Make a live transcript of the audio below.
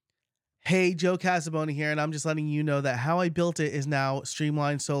Hey, Joe Casabona here, and I'm just letting you know that How I Built It is now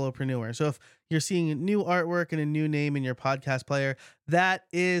Streamlined Solopreneur. So if you're seeing new artwork and a new name in your podcast player, that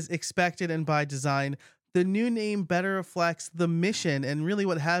is expected and by design. The new name better reflects the mission and really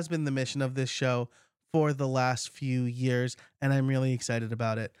what has been the mission of this show for the last few years, and I'm really excited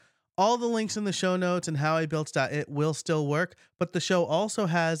about it. All the links in the show notes and howibuilt.it will still work, but the show also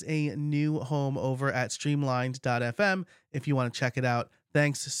has a new home over at streamlined.fm if you want to check it out.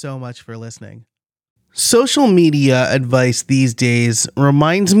 Thanks so much for listening. Social media advice these days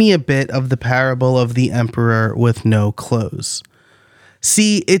reminds me a bit of the parable of the emperor with no clothes.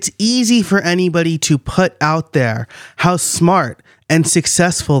 See, it's easy for anybody to put out there how smart and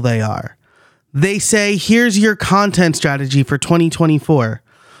successful they are. They say, here's your content strategy for 2024.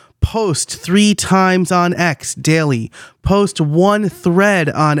 Post 3 times on X daily. Post 1 thread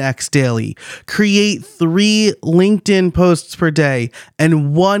on X daily. Create 3 LinkedIn posts per day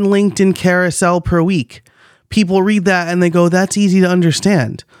and 1 LinkedIn carousel per week. People read that and they go, that's easy to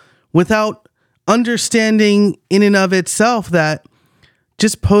understand, without understanding in and of itself that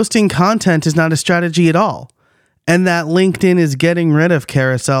just posting content is not a strategy at all. And that LinkedIn is getting rid of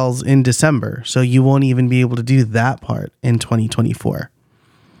carousels in December. So you won't even be able to do that part in 2024.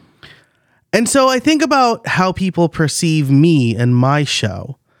 And so I think about how people perceive me and my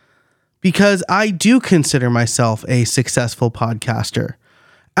show, because I do consider myself a successful podcaster.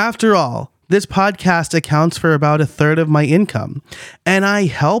 After all, this podcast accounts for about 1/3 of my income, and I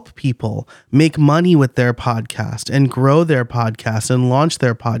help people make money with their podcast and grow their podcasts and launch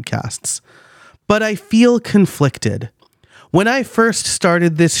their podcasts. But I feel conflicted. When I first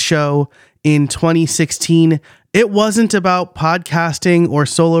started this show in 2016, it wasn't about podcasting or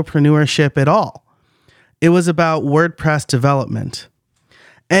solopreneurship at all. It was about WordPress development.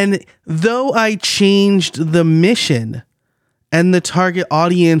 And though I changed the mission and the target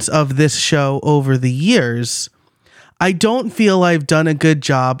audience of this show over the years, I don't feel I've done a good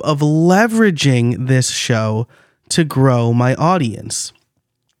job of leveraging this show to grow my audience.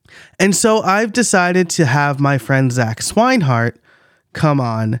 And so I've decided to have my friend Zach Swinehart come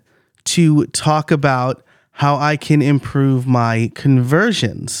on to talk about how I can improve my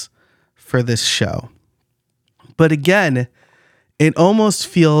conversions for this show. But again, it almost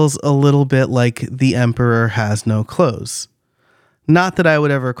feels a little bit like the emperor has no clothes. Not that I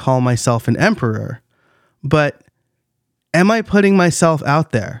would ever call myself an emperor, but am I putting myself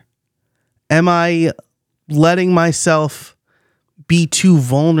out there? Am I letting myself be too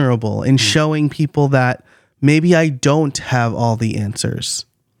vulnerable in showing people that maybe I don't have all the answers?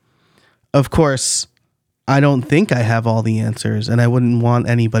 Of course, I don't think I have all the answers, and I wouldn't want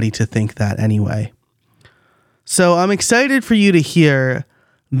anybody to think that anyway. So I'm excited for you to hear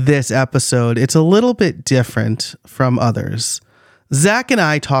this episode. It's a little bit different from others. Zach and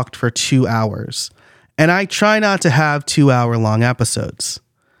I talked for 2 hours, and I try not to have 2-hour-long episodes.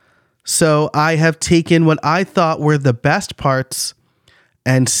 So I have taken what I thought were the best parts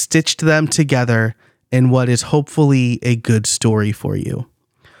and stitched them together in what is hopefully a good story for you.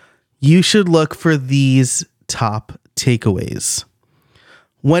 You should look for these top takeaways.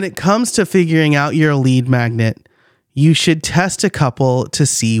 When it comes to figuring out your lead magnet, you should test a couple to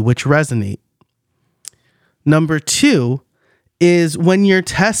see which resonate. Number 2 is when you're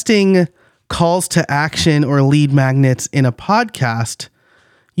testing calls to action or lead magnets in a podcast,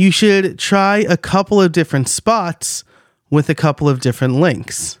 you should try a couple of different spots with a couple of different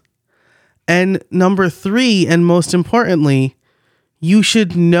links. And number 3, and most importantly, you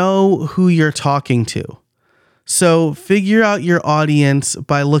should know who you're talking to. So figure out your audience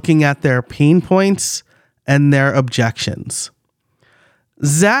by looking at their pain points and their objections.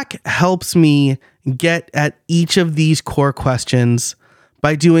 Zach helps me get at each of these core questions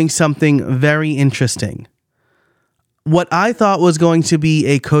by doing something very interesting. What I thought was going to be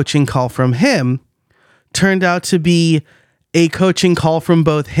a coaching call from him turned out to be a coaching call from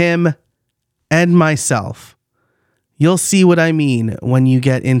both him and myself. You'll see what I mean when you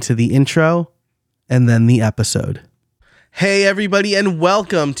get into the intro and then the episode. Hey everybody, and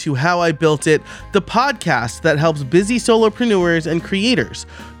welcome to How I Built It, the podcast that helps busy solopreneurs and creators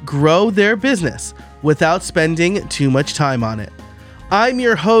grow their business without spending too much time on it. I'm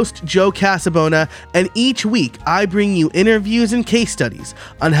your host, Joe Casabona, and each week I bring you interviews and case studies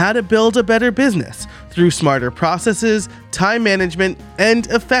on how to build a better business through smarter processes, time management, and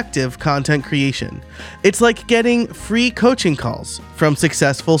effective content creation. It's like getting free coaching calls from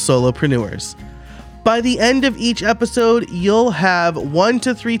successful solopreneurs. By the end of each episode, you'll have 1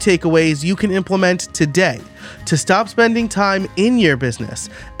 to 3 takeaways you can implement today to stop spending time in your business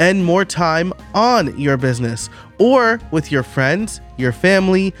and more time on your business, or with your friends, your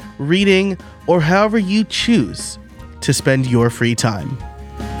family, reading, or however you choose to spend your free time.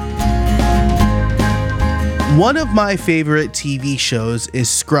 One of my favorite TV shows is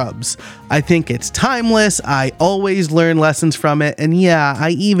Scrubs. I think it's timeless. I always learn lessons from it. And yeah,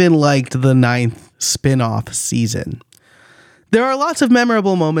 I even liked the 9th spin-off season. There are lots of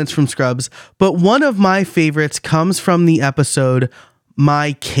memorable moments from Scrubs, but one of my favorites comes from the episode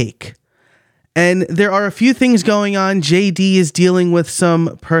My Cake. And there are a few things going on. JD is dealing with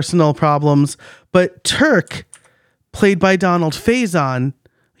some personal problems, but Turk, played by Donald Faison,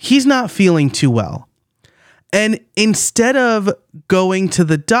 he's not feeling too well. And instead of going to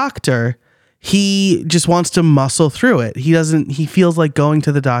the doctor, he just wants to muscle through it. He feels like going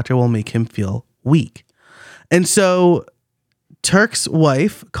to the doctor will make him feel weak. And so Turk's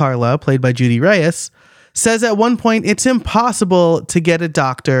wife, Carla, played by Judy Reyes, says at one point it's impossible to get a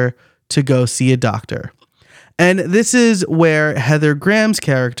doctor to go see a doctor. And this is where Heather Graham's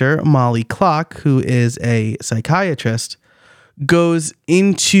character, Molly Clock, who is a psychiatrist, goes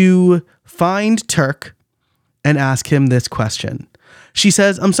in to find Turk and ask him this question. She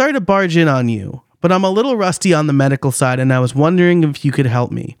says, "I'm sorry to barge in on you, but I'm a little rusty on the medical side and I was wondering if you could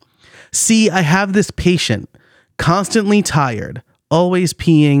help me. See, I have this patient, constantly tired, always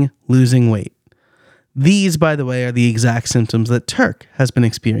peeing, losing weight. These, by the way, are the exact symptoms that Turk has been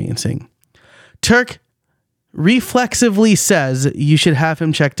experiencing." Turk reflexively says you should have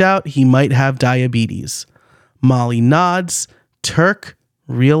him checked out. He might have diabetes. Molly nods. Turk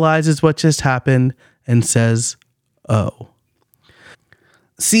realizes what just happened and says, "Oh."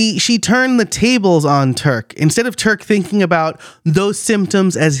 See, she turned the tables on Turk. Instead of Turk thinking about those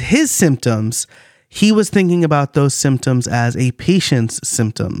symptoms as his symptoms, he was thinking about those symptoms as a patient's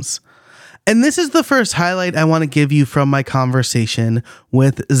symptoms. And this is the first highlight I want to give you from my conversation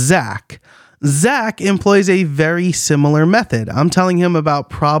with Zach. Zach employs a very similar method. I'm telling him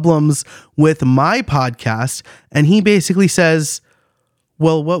about problems with my podcast, and he basically says,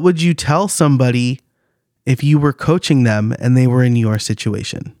 well, what would you tell somebody if you were coaching them and they were in your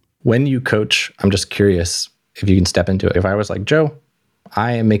situation? When you coach, I'm just curious if you can step into it. If I was like, Joe,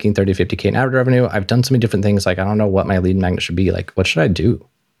 I am making 30, 50K in ad revenue. I've done so many different things. Like, I don't know what my lead magnet should be. Like, what should I do?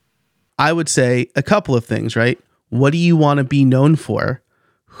 I would say a couple of things, right? What do you want to be known for?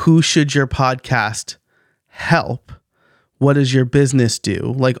 Who should your podcast help? What does your business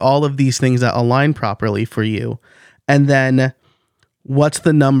do? Like all of these things that align properly for you. And then what's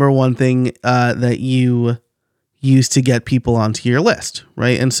the number one thing that you use to get people onto your list,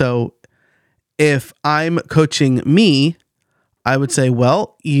 right? And so if I'm coaching me, I would say,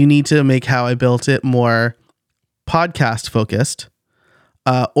 well, you need to make How I Built It more podcast focused,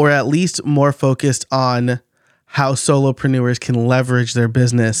 or at least more focused on how solopreneurs can leverage their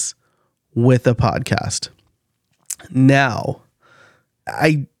business with a podcast. Now,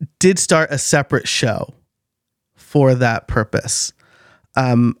 I did start a separate show for that purpose.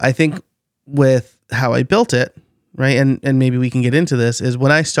 I think with How I Built It, right, and maybe we can get into this, is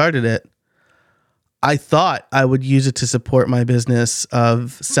when I started it, I thought I would use it to support my business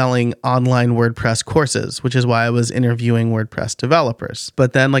of selling online WordPress courses, which is why I was interviewing WordPress developers.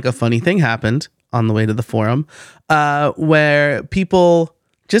 But then like a funny thing happened on the way to the forum, where people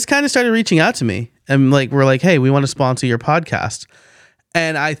just kind of started reaching out to me and were like, hey, we want to sponsor your podcast.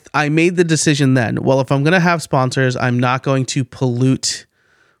 And I made the decision then, well, if I'm going to have sponsors, I'm not going to pollute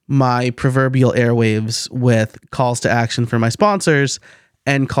my proverbial airwaves with calls to action for my sponsors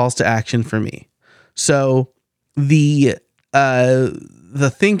and calls to action for me. So the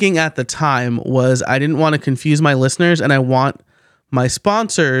thinking at the time was I didn't want to confuse my listeners and I want my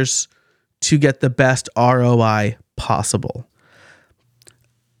sponsors to get the best ROI possible.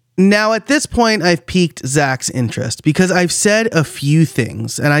 Now, at this point, I've piqued Zach's interest because I've said a few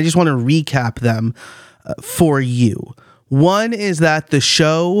things and I just want to recap them for you. One is that the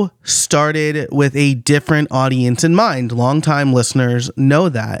show started with a different audience in mind. Longtime listeners know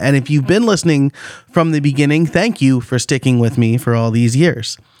that. And if you've been listening from the beginning, thank you for sticking with me for all these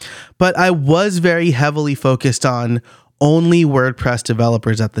years. But I was very heavily focused on only WordPress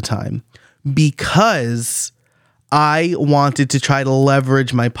developers at the time because I wanted to try to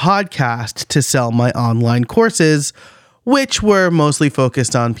leverage my podcast to sell my online courses, which were mostly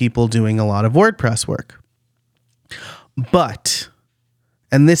focused on people doing a lot of WordPress work. But,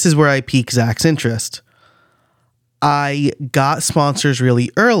 and this is where I pique Zach's interest, I got sponsors really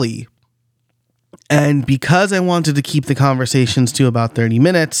early. And because I wanted to keep the conversations to about 30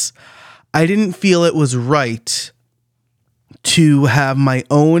 minutes, I didn't feel it was right to have my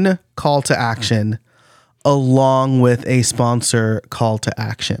own call to action along with a sponsor call to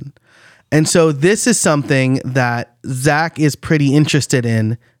action. And so this is something that Zach is pretty interested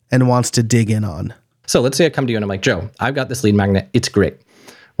in and wants to dig in on. So let's say I come to you and I'm like, Joe, I've got this lead magnet. It's great.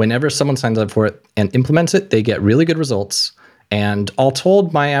 Whenever someone signs up for it and implements it, they get really good results. And all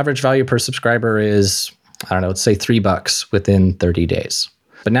told, my average value per subscriber is, I don't know, let's say $3 within 30 days.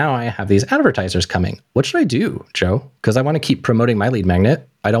 But now I have these advertisers coming. What should I do, Joe? Because I want to keep promoting my lead magnet.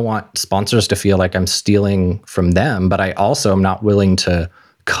 I don't want sponsors to feel like I'm stealing from them, but I also am not willing to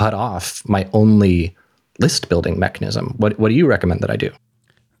cut off my only list building mechanism. What do you recommend that I do?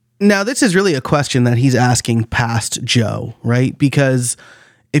 Now, this is really a question that he's asking past Joe, right? Because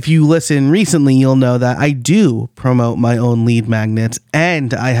if you listen recently, you'll know that I do promote my own lead magnets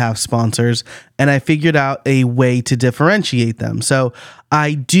and I have sponsors, and I figured out a way to differentiate them. So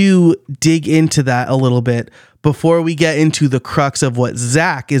I do dig into that a little bit before we get into the crux of what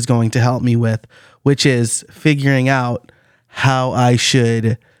Zach is going to help me with, which is figuring out how I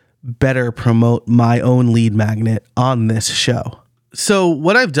should better promote my own lead magnet on this show. So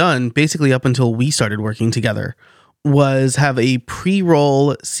what I've done basically up until we started working together was have a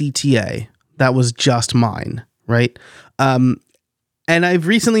pre-roll CTA that was just mine, right? And I've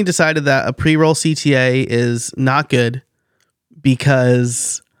recently decided that a pre-roll CTA is not good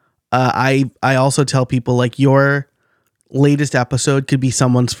because I also tell people, like, your latest episode could be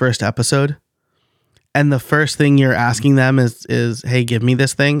someone's first episode. And the first thing you're asking them is, hey, give me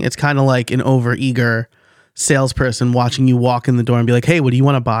this thing. It's kind of like an overeager salesperson watching you walk in the door and be like, hey, what do you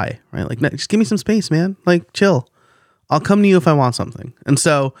want to buy? Right? Like, no, just give me some space, man. Like, chill. I'll come to you if I want something. And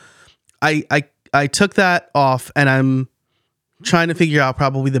so I took that off, and I'm trying to figure out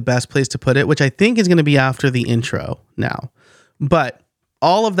probably the best place to put it, which I think is going to be after the intro now. But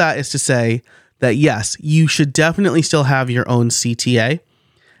all of that is to say that, yes, you should definitely still have your own CTA,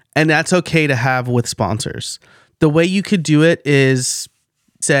 and that's okay to have with sponsors. The way you could do it is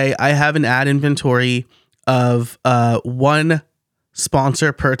say, I have an ad inventory of one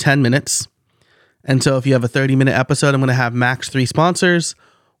sponsor per 10 minutes. And so if you have a 30-minute episode, I'm going to have max 3 sponsors.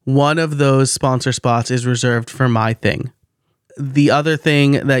 One of those sponsor spots is reserved for my thing. The other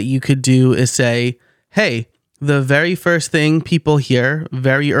thing that you could do is say, hey, the very first thing people hear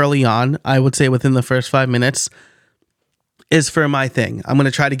very early on, I would say within the first 5 minutes, is for my thing. I'm going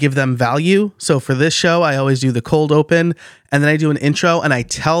to try to give them value. So for this show, I always do the cold open, and then I do an intro, and I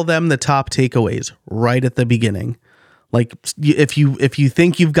tell them the top takeaways right at the beginning. Like, if you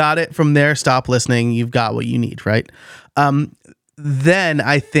think you've got it from there, stop listening. You've got what you need, right? Then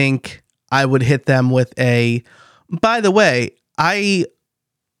I think I would hit them with a, by the way, I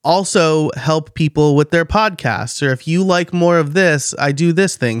also help people with their podcasts, or if you like more of this, I do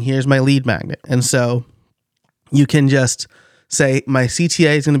this thing. Here's my lead magnet. And so you can just say, my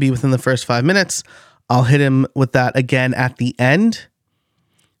CTA is going to be within the first 5 minutes. I'll hit him with that again at the end.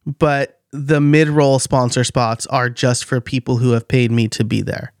 But the mid-roll sponsor spots are just for people who have paid me to be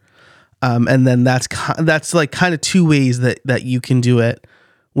there. And then that's like kind of 2 ways that you can do it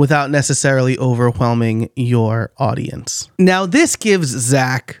without necessarily overwhelming your audience. Now, this gives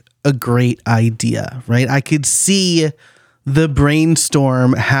Zach a great idea, right? I could see the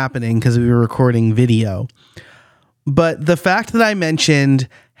brainstorm happening because we were recording video. But the fact that I mentioned,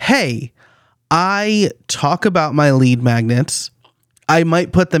 hey, I talk about my lead magnets, I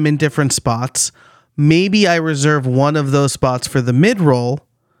might put them in different spots. Maybe I reserve one of those spots for the mid-roll.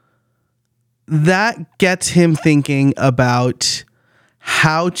 That gets him thinking about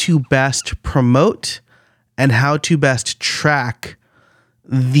how to best promote and how to best track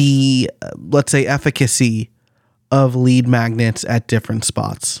the, let's say, efficacy of lead magnets at different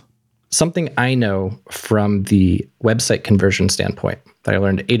spots. Something I know from the website conversion standpoint that I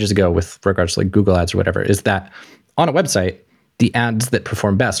learned ages ago with regards to like Google ads or whatever is that on a website, the ads that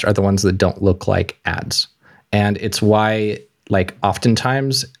perform best are the ones that don't look like ads. And it's why, like,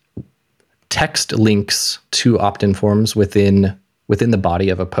 oftentimes text links to opt-in forms within the body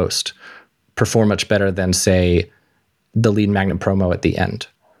of a post perform much better than, say, the lead magnet promo at the end.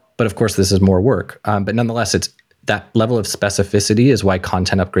 But of course, this is more work. But nonetheless, it's that level of specificity is why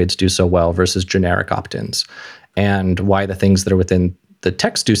content upgrades do so well versus generic opt-ins, and why the things that are within the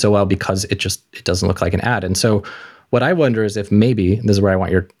text do so well, because it doesn't look like an ad. And so what I wonder is if maybe, this is where I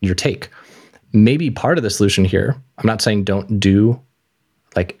want your take, maybe part of the solution here, I'm not saying don't do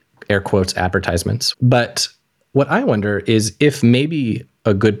like air quotes advertisements, but what I wonder is if maybe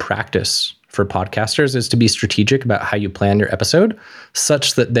a good practice for podcasters is to be strategic about how you plan your episode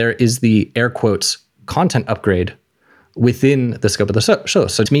such that there is the air quotes content upgrade within the scope of the show.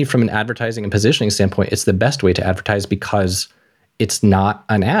 So to me, from an advertising and positioning standpoint, it's the best way to advertise because it's not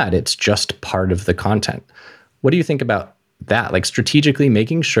an ad. It's just part of the content. What do you think about that? Like strategically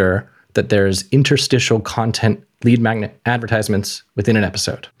making sure that there's interstitial content lead magnet advertisements within an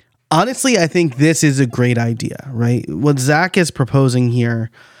episode. Honestly, I think this is a great idea, right? What Zach is proposing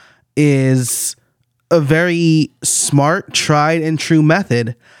here is a very smart, tried and true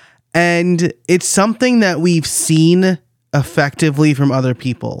method. And it's something that we've seen effectively from other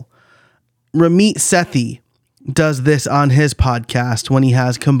people. Ramit Sethi does this on his podcast when he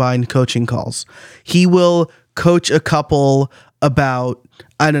has combined coaching calls. He will coach a couple about,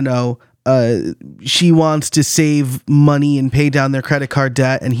 I don't know, she wants to save money and pay down their credit card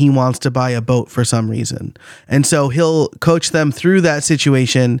debt, and he wants to buy a boat for some reason. And so he'll coach them through that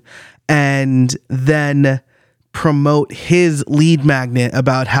situation and then promote his lead magnet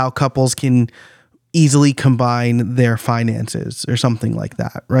about how couples can easily combine their finances or something like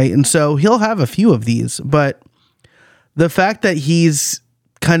that, right? And so he'll have a few of these, but the fact that he's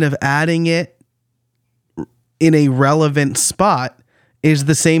kind of adding it in a relevant spot is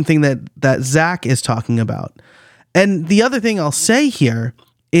the same thing that Zach is talking about. And the other thing I'll say here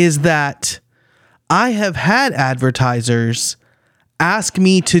is that I have had advertisers ask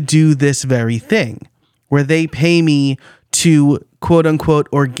me to do this very thing, where they pay me to quote unquote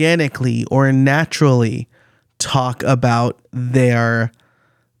organically or naturally talk about their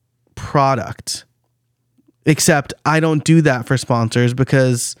product. Except I don't do that for sponsors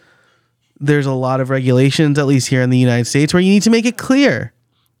because there's a lot of regulations, at least here in the United States, where you need to make it clear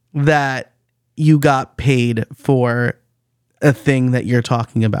that you got paid for a thing that you're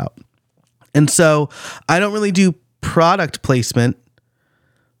talking about. And so I don't really do product placement,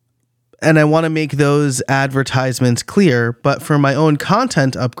 and I want to make those advertisements clear. But for my own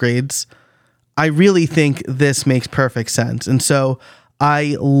content upgrades, I really think this makes perfect sense. And so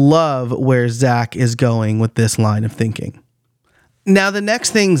I love where Zach is going with this line of thinking. Now, the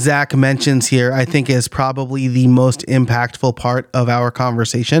next thing Zach mentions here, I think, is probably the most impactful part of our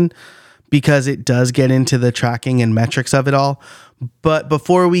conversation because it does get into the tracking and metrics of it all. But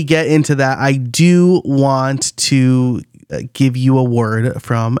before we get into that, I do want to give you a word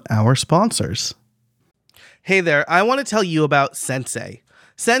from our sponsors. Hey there, I want to tell you about Sensei.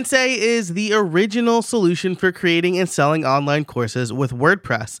 Sensei is the original solution for creating and selling online courses with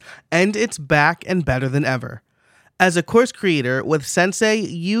WordPress, and it's back and better than ever. As a course creator with Sensei,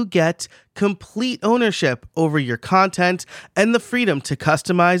 you get complete ownership over your content and the freedom to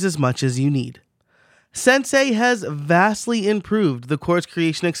customize as much as you need. Sensei has vastly improved the course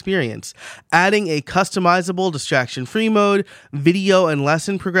creation experience, adding a customizable distraction-free mode, video and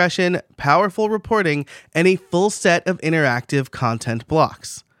lesson progression, powerful reporting, and a full set of interactive content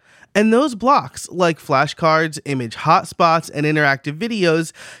blocks. And those blocks, like flashcards, image hotspots, and interactive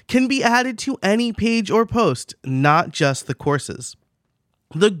videos, can be added to any page or post, not just the courses.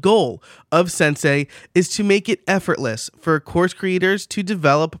 The goal of Sensei is to make it effortless for course creators to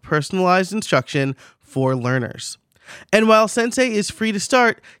develop personalized instruction for learners. And while Sensei is free to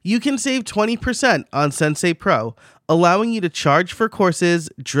start, you can save 20% on Sensei Pro, allowing you to charge for courses,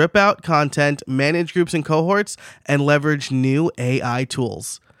 drip out content, manage groups and cohorts, and leverage new AI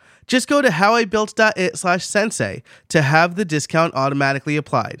tools. Just go to howibuilt.it/sensei to have the discount automatically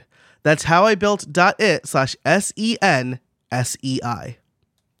applied. That's howibuilt.it/SENSEI.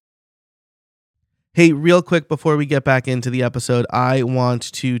 Hey, real quick before we get back into the episode, I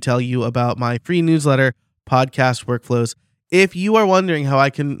want to tell you about my free newsletter, Podcast Workflows. If you are wondering how I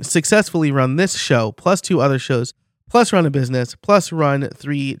can successfully run this show, plus 2 other shows, plus run a business, plus run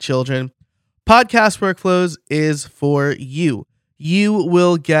 3 children, Podcast Workflows is for you. You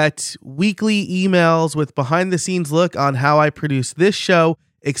will get weekly emails with behind-the-scenes look on how I produce this show,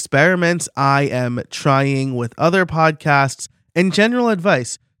 experiments I am trying with other podcasts, and general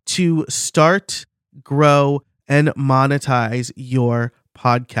advice to start, grow, and monetize your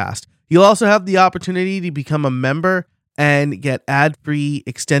podcast. You'll also have the opportunity to become a member and get ad-free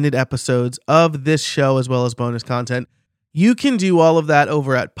extended episodes of this show as well as bonus content. You can do all of that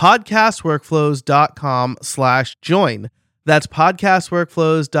over at podcastworkflows.com/join. That's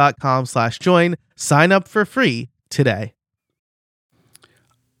podcastworkflows.com/join. Sign up for free today.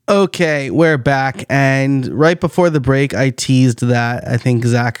 Okay, we're back. And right before the break, I teased that I think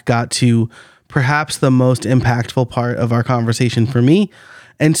Zach got to perhaps the most impactful part of our conversation for me.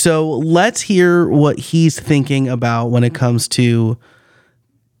 And so let's hear what he's thinking about when it comes to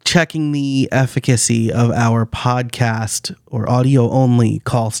checking the efficacy of our podcast or audio only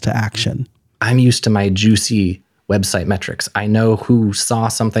calls to action. I'm used to my juicy website metrics. I know who saw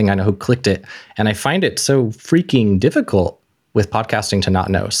something. I know who clicked it. And I find it so freaking difficult with podcasting to not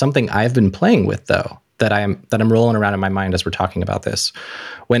know. Something I've been playing with, though, that I'm rolling around in my mind as we're talking about this.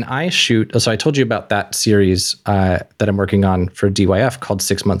 When I shoot, so I told you about that series that I'm working on for DYF called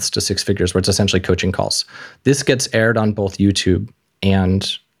 6 Months to Six Figures, where it's essentially coaching calls. This gets aired on both YouTube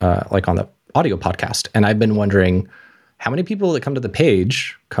and like on the audio podcast. And I've been wondering how many people that come to the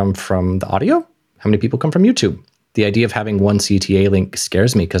page come from the audio? How many people come from YouTube? The idea of having one CTA link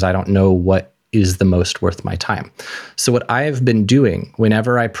scares me because I don't know what is the most worth my time. So what I've been doing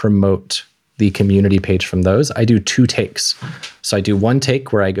whenever I promote the community page from those, I do 2 takes. So I do one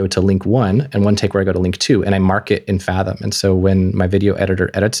take where I go to link 1 and one take where I go to link 2, and I mark it in Fathom. And so when my video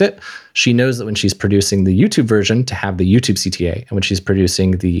editor edits it, she knows that when she's producing the YouTube version to have the YouTube CTA, and when she's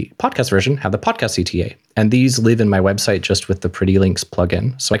producing the podcast version, have the podcast CTA. And these live in my website just with the Pretty Links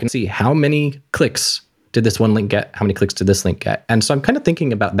plugin. So I can see how many clicks did this one link get, how many clicks did this link get. And so I'm kind of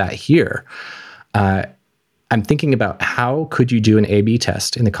thinking about that here. I'm thinking about how could you do an A/B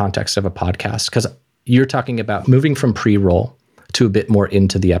test in the context of a podcast? Because you're talking about moving from pre-roll to a bit more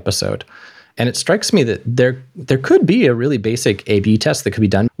into the episode. And it strikes me that there could be a really basic A/B test that could be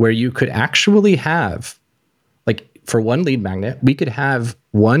done where you could actually have, like for one lead magnet, we could have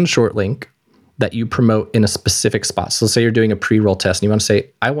one short link that you promote in a specific spot. So let's say you're doing a pre-roll test and you want to say,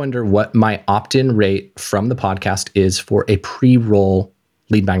 I wonder what my opt-in rate from the podcast is for a pre-roll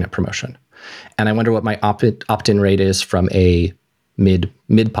lead magnet promotion. And I wonder what my opt-in rate is from a mid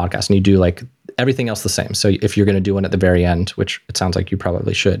podcast. And you do like everything else the same. So if you're going to do one at the very end, which it sounds like you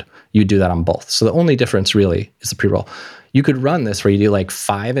probably should, you do that on both. So the only difference really is the pre-roll. You could run this where you do like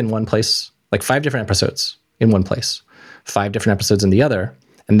 5 in one place, like 5 different episodes in one place, 5 different episodes in the other.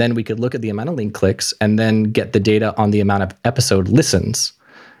 And then we could look at the amount of link clicks and then get the data on the amount of episode listens.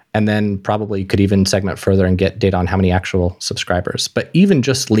 And then probably could even segment further and get data on how many actual subscribers. But even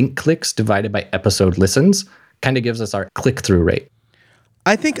just link clicks divided by episode listens kind of gives us our click-through rate.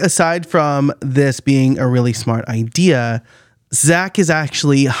 I think aside from this being a really smart idea, Zach is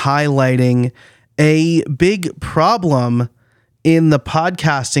actually highlighting a big problem in the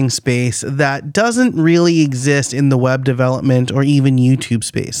podcasting space that doesn't really exist in the web development or even YouTube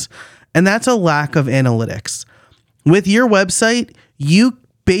space. And that's a lack of analytics. With your website, you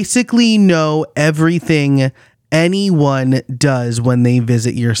basically know everything anyone does when they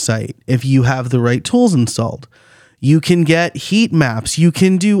visit your site if you have the right tools installed. You can get heat maps. You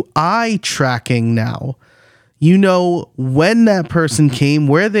can do eye tracking now. You know when that person came,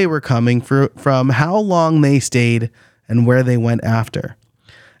 where they were coming from, how long they stayed, and where they went after.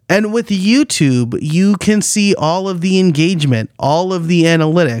 And with YouTube, you can see all of the engagement, all of the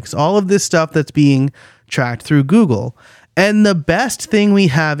analytics, all of this stuff that's being tracked through Google. And the best thing we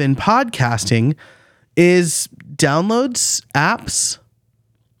have in podcasting is downloads, apps,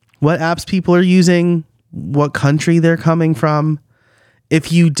 what apps people are using, what country they're coming from.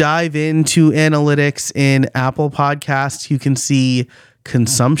 If you dive into analytics in Apple Podcasts, you can see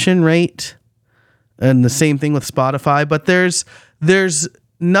consumption rate, and the same thing with Spotify. But there's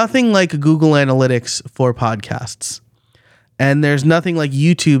nothing like Google Analytics for podcasts, and there's nothing like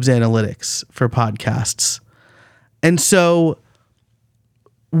YouTube's analytics for podcasts. And so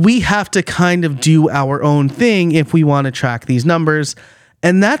we have to kind of do our own thing if we want to track these numbers.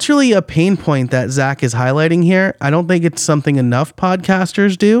 And that's really a pain point that Zach is highlighting here. I don't think it's something enough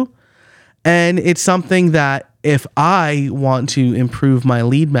podcasters do. And it's something that if I want to improve my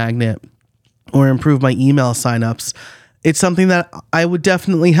lead magnet or improve my email signups, it's something that I would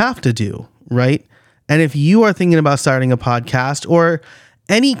definitely have to do, right? And if you are thinking about starting a podcast or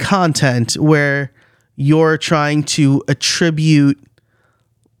any content where you're trying to attribute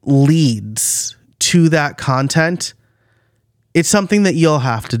leads to that content, it's something that you'll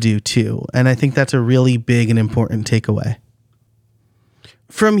have to do too. And I think that's a really big and important takeaway.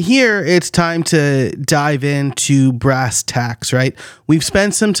 From here, it's time to dive into brass tacks, right? We've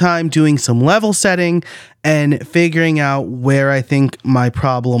spent some time doing some level setting and figuring out where I think my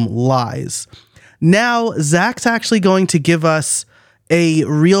problem lies. Now, Zach's actually going to give us a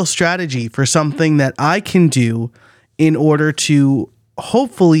real strategy for something that I can do in order to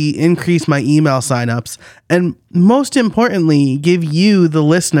hopefully increase my email signups and most importantly, give you, the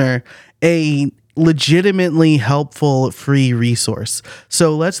listener, a legitimately helpful free resource.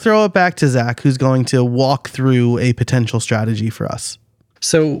 So let's throw it back to Zach, who's going to walk through a potential strategy for us.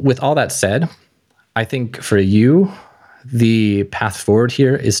 So with all that said, I think for you, the path forward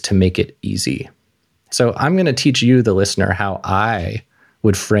here is to make it easy. So I'm going to teach you, the listener, how I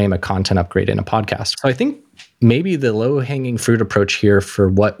would frame a content upgrade in a podcast. So I think maybe the low-hanging fruit approach here for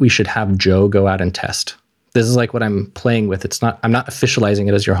what we should have Joe go out and test This is like what I'm playing with. I'm not officializing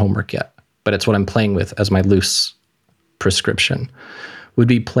it as your homework yet, but it's what I'm playing with as my loose prescription. Would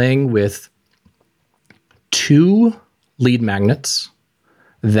be playing with 2 lead magnets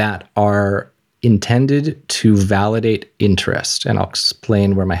that are intended to validate interest. And I'll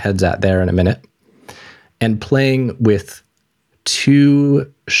explain where my head's at there in a minute. And playing with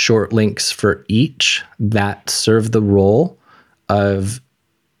 2 short links for each that serve the role of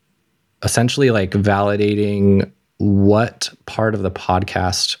essentially like validating what part of the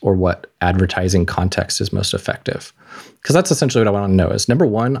podcast or what advertising context is most effective. Because that's essentially what I want to know is, number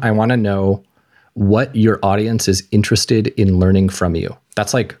one, I want to know what your audience is interested in learning from you.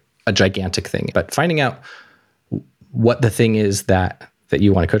 That's like a gigantic thing. But finding out what the thing is that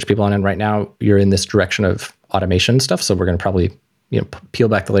you want to coach people on, and right now you're in this direction of automation stuff. So we're going to probably peel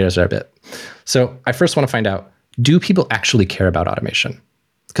back the layers there a bit. So I first want to find out, do people actually care about automation?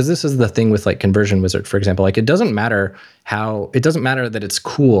 Because this is the thing with like Conversion Wizard, for example. Like it doesn't matter that it's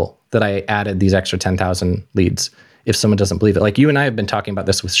cool that I added these extra 10,000 leads if someone doesn't believe it. Like you and I have been talking about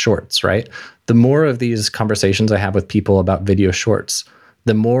this with shorts, right? The more of these conversations I have with people about video shorts,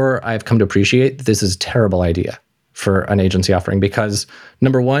 the more I've come to appreciate that this is a terrible idea for an agency offering, because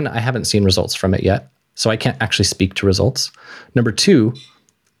number one, I haven't seen results from it yet, so I can't actually speak to results. Number two,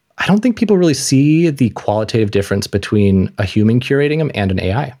 I don't think people really see the qualitative difference between a human curating them and an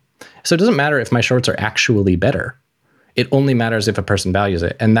AI. So it doesn't matter if my shorts are actually better. It only matters if a person values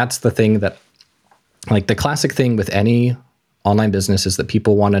it. And that's the thing that, like the classic thing with any online business is that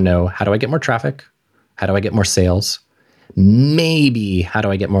people want to know, how do I get more traffic? How do I get more sales? Maybe how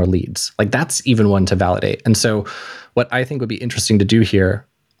do I get more leads? Like that's even one to validate. And so what I think would be interesting to do here,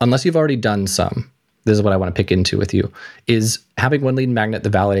 unless you've already done some, this is what I want to pick into with you, is having one lead magnet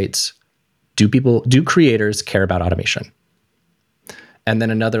that validates, do creators care about automation? And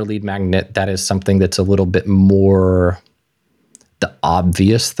then another lead magnet that is something that's a little bit more the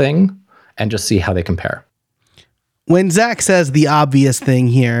obvious thing, and just see how they compare. When Zach says the obvious thing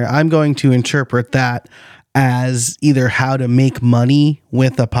here, I'm going to interpret that as either how to make money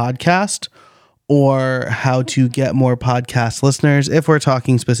with a podcast or how to get more podcast listeners, if we're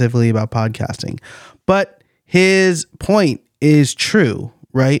talking specifically about podcasting. But his point is true,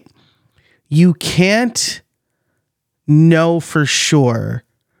 right? You can't know for sure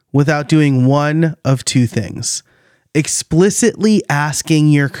without doing one of 2 things. Explicitly asking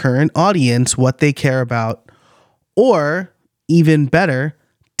your current audience what they care about, or even better,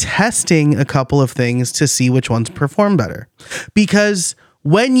 testing a couple of things to see which ones perform better. Because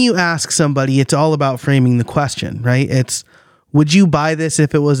when you ask somebody, it's all about framing the question, right? It's, would you buy this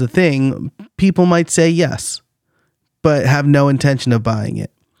if it was a thing? People might say yes, but have no intention of buying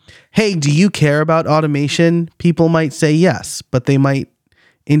it. Hey, do you care about automation? People might say yes, but they might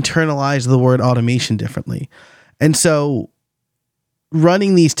internalize the word automation differently. And so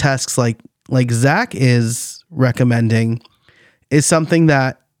running these tests like Zach is recommending is something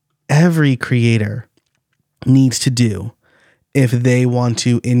that every creator needs to do if they want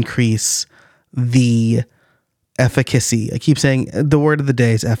to increase the efficacy. I keep saying the word of the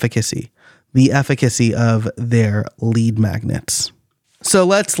day is efficacy. The efficacy of their lead magnets. So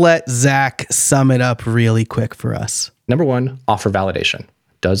let's let Zach sum it up really quick for us. Number one, offer validation.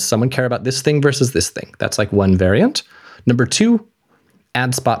 Does someone care about this thing versus this thing? That's like one variant. Number two,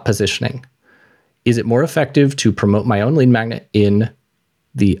 ad spot positioning. Is it more effective to promote my own lead magnet in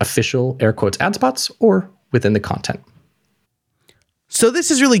the official air quotes ad spots or within the content? So this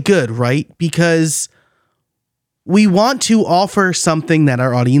is really good, right? Because we want to offer something that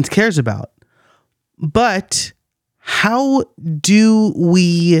our audience cares about. But how do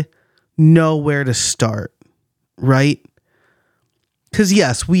we know where to start, right? Because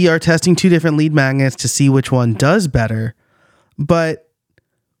yes, we are testing 2 different lead magnets to see which one does better, but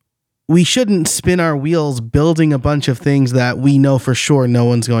we shouldn't spin our wheels building a bunch of things that we know for sure no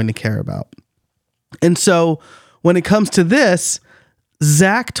one's going to care about. And so when it comes to this,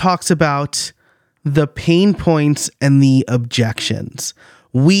 Zach talks about the pain points and the objections.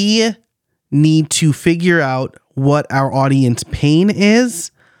 We need to figure out what our audience pain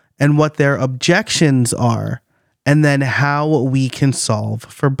is and what their objections are, and then how we can solve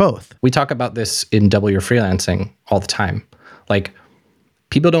for both. We talk about this in Double Your Freelancing all the time. Like,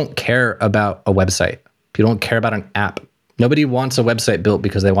 people don't care about a website. People don't care about an app. Nobody wants a website built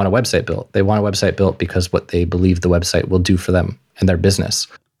because they want a website built. They want a website built because what they believe the website will do for them and their business.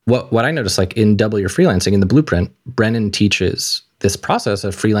 What I noticed, like in Double Your Freelancing, in the blueprint, Brennan teaches this process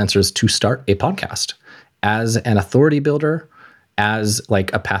of freelancers to start a podcast as an authority builder, as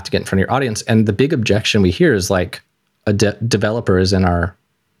like a path to get in front of your audience. And the big objection we hear is like a developer is in our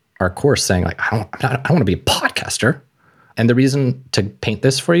our course saying like, I don't want to be a podcaster. And the reason to paint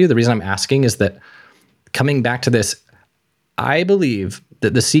this for you, the reason I'm asking is that coming back to this, I believe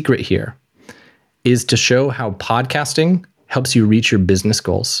that the secret here is to show how podcasting helps you reach your business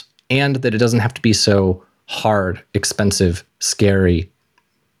goals and that it doesn't have to be so hard, expensive, scary,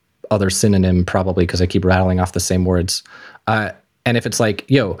 other synonym probably because I keep rattling off the same words. And if it's like,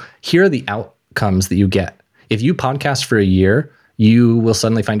 yo, here are the outcomes that you get. If you podcast for a year, you will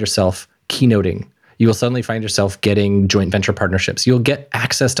suddenly find yourself keynoting. You will suddenly find yourself getting joint venture partnerships. You'll get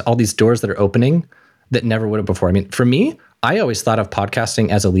access to all these doors that are opening that never would have before. I mean, for me, I always thought of podcasting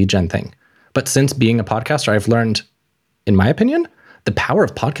as a lead gen thing. But since being a podcaster, I've learned, in my opinion, the power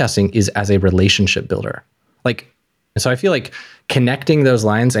of podcasting is as a relationship builder. So I feel like connecting those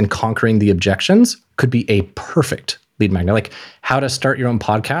lines and conquering the objections could be a perfect lead magnet. Like how to start your own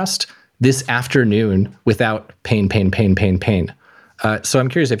podcast this afternoon without pain. So I'm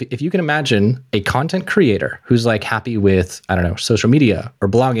curious if you can imagine a content creator who's like happy with, I don't know, social media or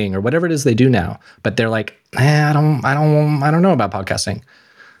blogging or whatever it is they do now, but they're like, I don't know about podcasting.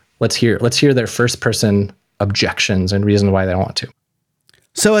 Let's hear their first person objections and reasons why they don't want to.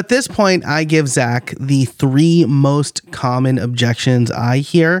 So at this point, I give Zach the 3 most common objections I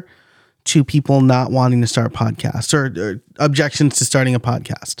hear to people not wanting to start podcasts or objections to starting a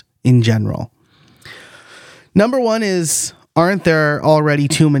podcast in general. Number 1 is, aren't there already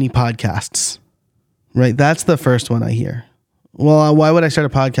too many podcasts? Right? That's the first one I hear. Well, why would I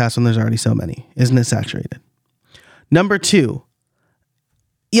start a podcast when there's already so many? Isn't it saturated? Number 2,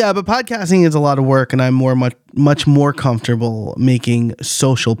 yeah, but podcasting is a lot of work and I'm much more comfortable making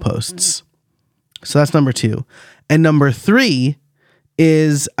social posts. So that's number 2. And number 3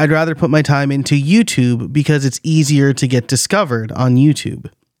 is I'd rather put my time into YouTube because it's easier to get discovered on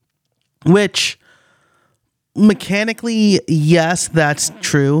YouTube. Which mechanically, yes, that's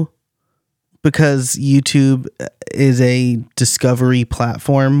true because YouTube is a discovery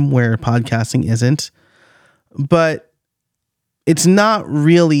platform where podcasting isn't. But it's not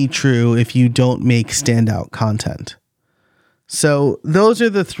really true if you don't make standout content. So those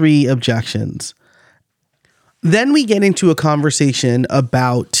are the 3 objections. Then we get into a conversation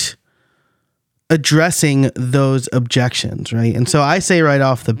about addressing those objections, right? And so I say right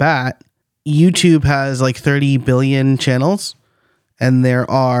off the bat, YouTube has like 30 billion channels and there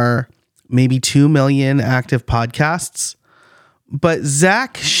are maybe 2 million active podcasts. But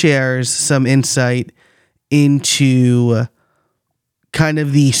Zach shares some insight into kind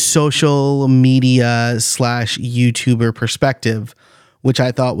of the social media / YouTuber perspective, which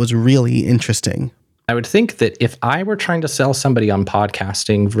I thought was really interesting. I would think that if I were trying to sell somebody on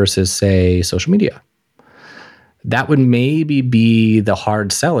podcasting versus, say, social media, that would maybe be the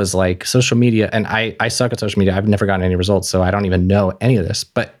hard sell is like social media. And I suck at social media. I've never gotten any results, so I don't even know any of this.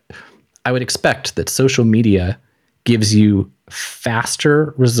 But I would expect that social media gives you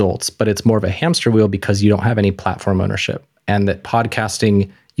faster results, but it's more of a hamster wheel because you don't have any platform ownership. And that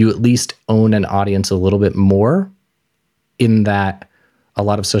podcasting, you at least own an audience a little bit more in that a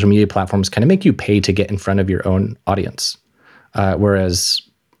lot of social media platforms kind of make you pay to get in front of your own audience. Whereas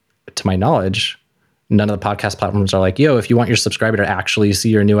to my knowledge, none of the podcast platforms are like, yo, if you want your subscriber to actually see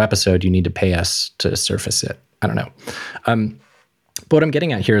your new episode, you need to pay us to surface it. I don't know. But what I'm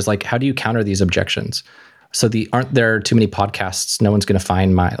getting at here is like, how do you counter these objections? So aren't there too many podcasts? No one's going to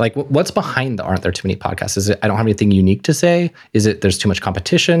find what's behind the aren't there too many podcasts? Is it, I don't have anything unique to say? Is it, there's too much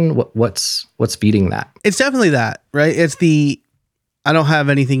competition? What's feeding that? It's definitely that, right? It's I don't have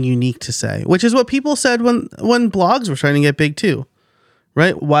anything unique to say, which is what people said when blogs were trying to get big too,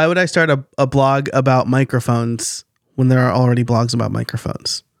 right? Why would I start a blog about microphones when there are already blogs about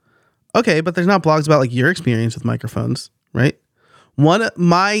microphones? Okay, but there's not blogs about like your experience with microphones, right?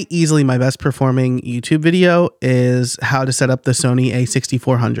 My best performing YouTube video is how to set up the Sony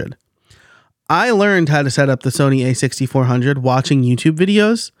A6400. I learned how to set up the Sony A6400 watching YouTube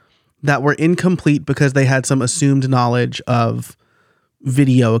videos that were incomplete because they had some assumed knowledge of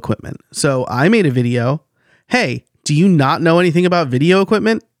video equipment. So I made a video. Hey, do you not know anything about video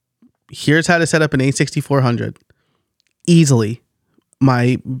equipment? Here's how to set up an A6400. Easily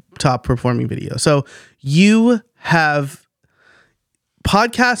my top performing video. So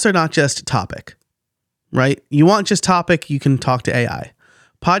podcasts are not just topic, right? You want just topic, you can talk to AI.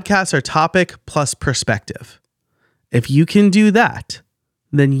 Podcasts are topic plus perspective. If you can do that,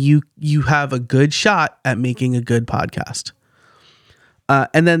 then you have a good shot at making a good podcast.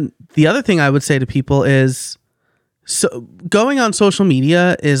 And then the other thing I would say to people is, so going on social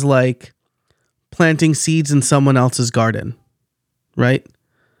media is like planting seeds in someone else's garden, right?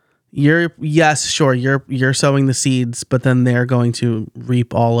 you're sowing the seeds, but then they're going to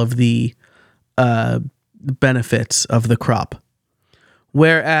reap all of the benefits of the crop.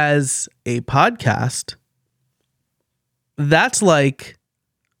 Whereas a podcast, that's like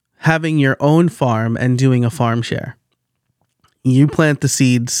having your own farm and doing a farm share. You plant the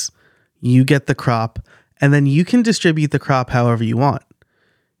seeds, you get the crop, and then you can distribute the crop however you want.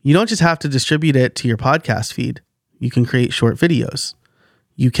 You don't just have to distribute it to your podcast feed. You can create short videos.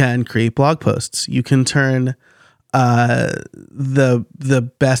 You can create blog posts. You can turn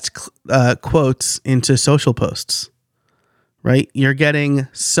the best quotes into social posts, right? You're getting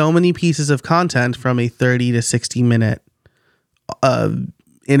so many pieces of content from a 30 to 60 minute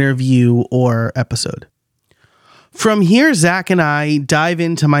interview or episode. From here, Zach and I dive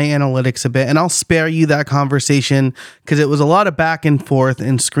into my analytics a bit, and I'll spare you that conversation because it was a lot of back and forth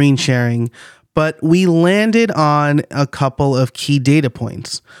and screen sharing, but we landed on a couple of key data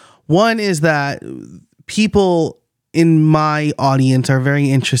points. One is that people in my audience are very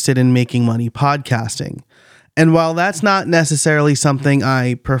interested in making money podcasting. And while that's not necessarily something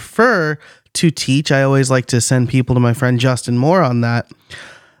I prefer to teach, I always like to send people to my friend Justin Moore on that.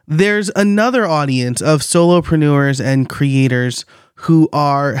 There's another audience of solopreneurs and creators who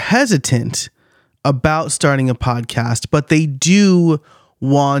are hesitant about starting a podcast, but they do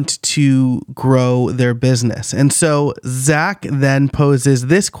want to grow their business. And so Zach then poses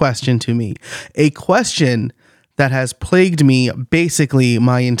this question to me, a question that has plagued me basically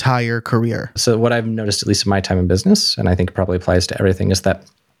my entire career. So what I've noticed, at least in my time in business, and I think it probably applies to everything, is that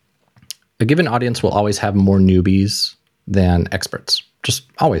a given audience will always have more newbies than experts. Just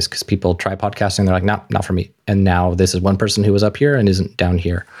always, because people try podcasting, they're like, no, not for me. And now this is one person who was up here and isn't down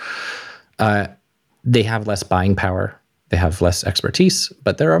here. They have less buying power. They have less expertise,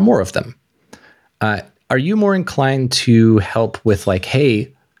 but there are more of them. Are you more inclined to help with like,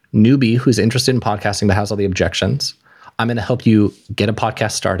 hey, newbie who's interested in podcasting but has all the objections, I'm going to help you get a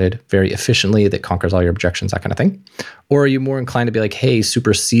podcast started very efficiently that conquers all your objections, that kind of thing? Or are you more inclined to be like, hey,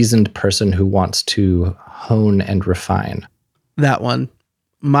 super seasoned person who wants to hone and refine? That one.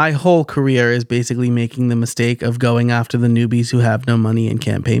 My whole career is basically making the mistake of going after the newbies who have no money and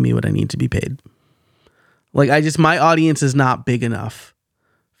can't pay me what I need to be paid. Like my audience is not big enough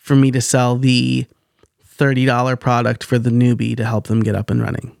for me to sell the $30 product for the newbie to help them get up and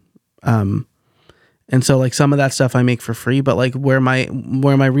running. And so like some of that stuff I make for free, but like where my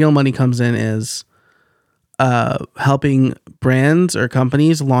real money comes in is helping brands or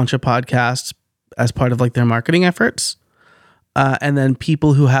companies launch a podcast as part of like their marketing efforts. And then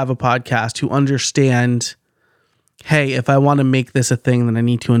people who have a podcast who understand, hey, if I want to make this a thing, then I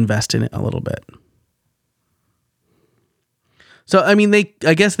need to invest in it a little bit. So, I mean,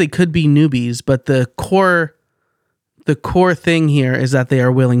 I guess they could be newbies, but the core thing here is that they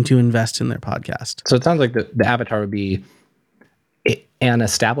are willing to invest in their podcast. So it sounds like the avatar would be an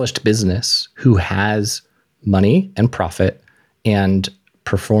established business who has money and profit and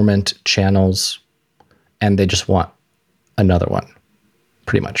performant channels, and they just want another one,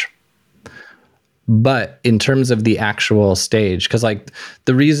 pretty much. But in terms of the actual stage, because like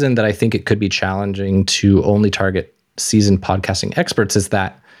the reason that I think it could be challenging to only target seasoned podcasting experts is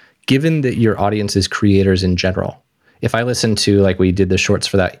that given that your audience is creators in general, if I listen to, like we did the shorts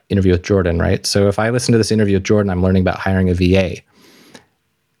for that interview with Jordan, right? So if I listen to this interview with Jordan, I'm learning about hiring a VA.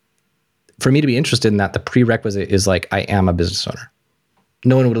 For me to be interested in that, the prerequisite is like, I am a business owner.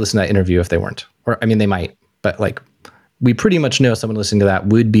 No one would listen to that interview if they weren't. Or, I mean, they might, but like, we pretty much know someone listening to that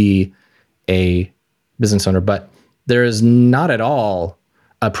would be a business owner, but there is not at all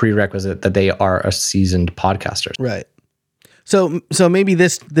a prerequisite that they are a seasoned podcaster. Right. So maybe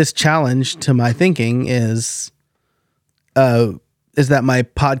this challenge to my thinking is that my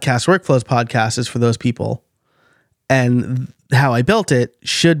podcast workflows podcast is for those people, and how I built it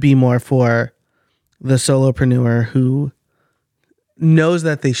should be more for the solopreneur who knows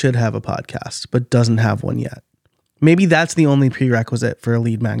that they should have a podcast but doesn't have one yet. Maybe that's the only prerequisite for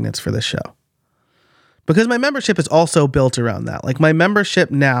lead magnets for this show. Because my membership is also built around that. Like my membership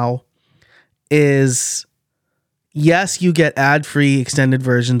now is, yes, you get ad-free extended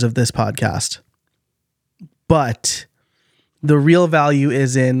versions of this podcast, but the real value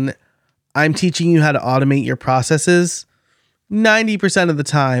is in I'm teaching you how to automate your processes 90% of the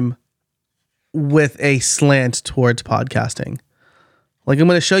time with a slant towards podcasting. Like I'm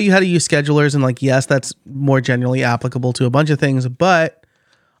going to show you how to use schedulers, and like, yes, that's more generally applicable to a bunch of things, but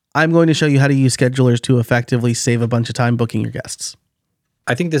I'm going to show you how to use schedulers to effectively save a bunch of time booking your guests.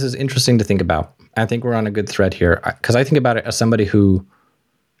 I think this is interesting to think about. I think we're on a good thread here because I think about it as somebody who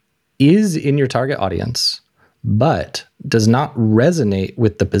is in your target audience, but does not resonate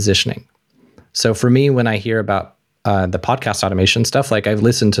with the positioning. So for me, when I hear about the podcast automation stuff, like I've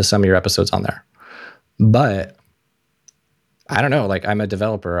listened to some of your episodes on there, but I don't know, like I'm a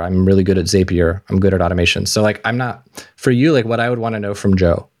developer. I'm really good at Zapier. I'm good at automation. So like, I'm not, for you, like what I would want to know from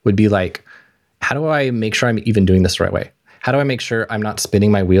Joe would be like, how do I make sure I'm even doing this the right way? How do I make sure I'm not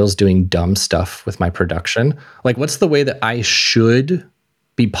spinning my wheels doing dumb stuff with my production? Like, what's the way that I should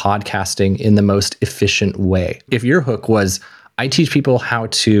be podcasting in the most efficient way? If your hook was, I teach people how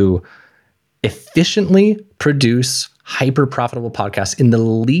to efficiently produce hyper profitable podcasts in the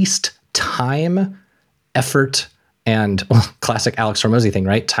least time, effort, and classic Alex Hormozy thing,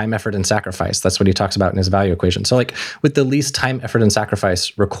 right? Time, effort, and sacrifice. That's what he talks about in his value equation. So like with the least time, effort, and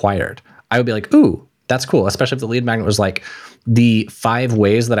sacrifice required, I would be like, ooh, that's cool. Especially if the lead magnet was like the 5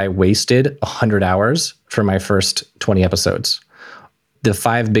 ways that I wasted 100 hours for my first 20 episodes. The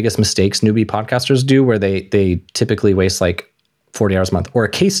 5 biggest mistakes newbie podcasters do where they typically waste like 40 hours a month, or a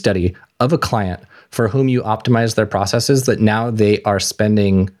case study of a client for whom you optimize their processes that now they are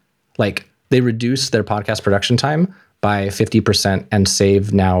spending, like they reduce their podcast production time by 50% and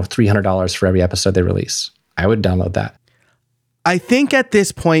save now $300 for every episode they release. I would download that. I think at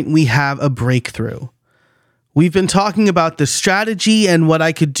this point we have a breakthrough. We've been talking about the strategy and what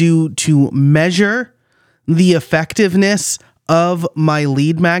I could do to measure the effectiveness of my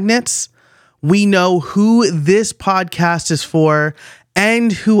lead magnets. We know who this podcast is for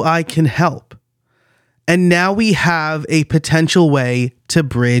and who I can help. And now we have a potential way to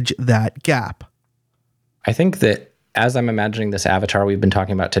bridge that gap. I think that as I'm imagining this avatar we've been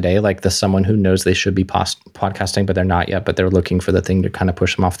talking about today, like the someone who knows they should be podcasting, but they're not yet, but they're looking for the thing to kind of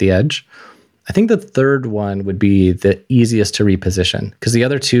push them off the edge. I think the third one would be the easiest to reposition because the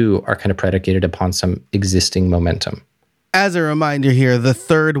other 2 are kind of predicated upon some existing momentum. As a reminder here, the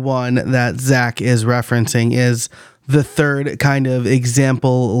third one that Zach is referencing is the third kind of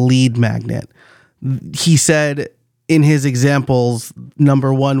example lead magnet. He said in his examples,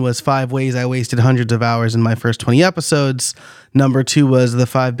 number 1 was 5 ways I wasted hundreds of hours in my first 20 episodes. Number 2 was the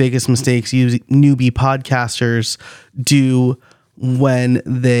 5 biggest mistakes newbie podcasters do when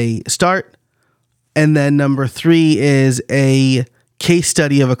they start. And then number 3 is a case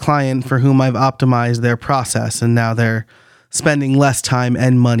study of a client for whom I've optimized their process, and now they're spending less time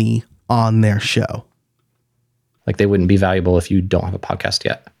and money on their show. Like they wouldn't be valuable if you don't have a podcast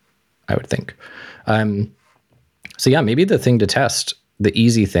yet, I would think. So yeah, maybe the thing to test, the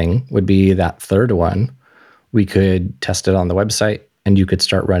easy thing would be that third one. We could test it on the website and you could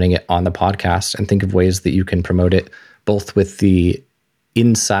start running it on the podcast and think of ways that you can promote it both with the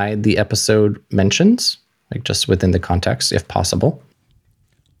inside the episode mentions, like just within the context, if possible.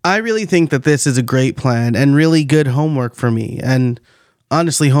 I really think that this is a great plan and really good homework for me. And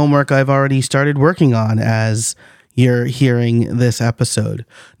honestly, homework I've already started working on as you're hearing this episode.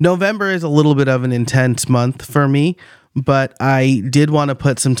 November is a little bit of an intense month for me, but I did want to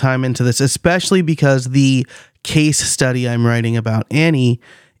put some time into this, especially because the case study I'm writing about Annie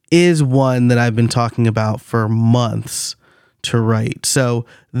is one that I've been talking about for months to write. So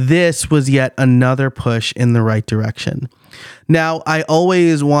this was yet another push in the right direction. Now, I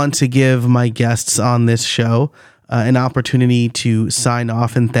always want to give my guests on this show an opportunity to sign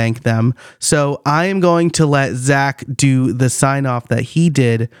off and thank them. So I am going to let Zach do the sign off that he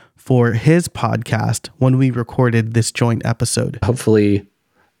did for his podcast when we recorded this joint episode. Hopefully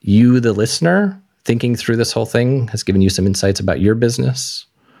you, the listener, thinking through this whole thing has given you some insights about your business.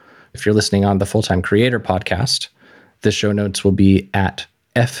 If you're listening on the Full-Time Creator podcast, the show notes will be at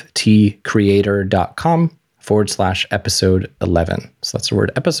ftcreator.com/episode 11. So that's the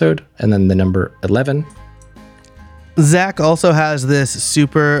word episode and then the number 11. Zach also has this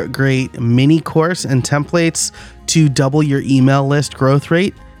super great mini course and templates to double your email list growth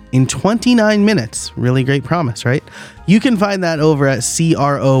rate in 29 minutes. Really great promise, right? You can find that over at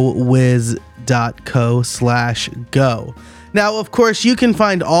crowiz.co/go. Now, of course, you can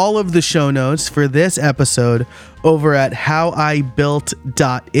find all of the show notes for this episode over at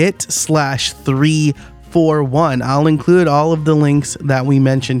howibuilt.it/341. I'll include all of the links that we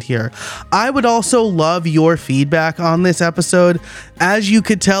mentioned here. I would also love your feedback on this episode. As you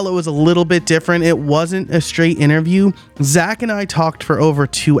could tell, it was a little bit different. It wasn't a straight interview. Zach and I talked for over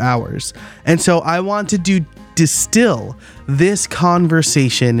 2 hours. And so I want to distill this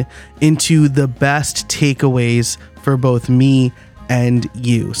conversation into the best takeaways for both me and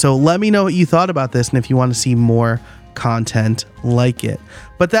you. So let me know what you thought about this and if you want to see more content like it.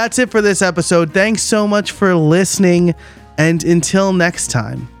 But that's it for this episode. Thanks so much for listening. And until next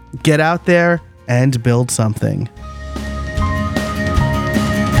time, get out there and build something.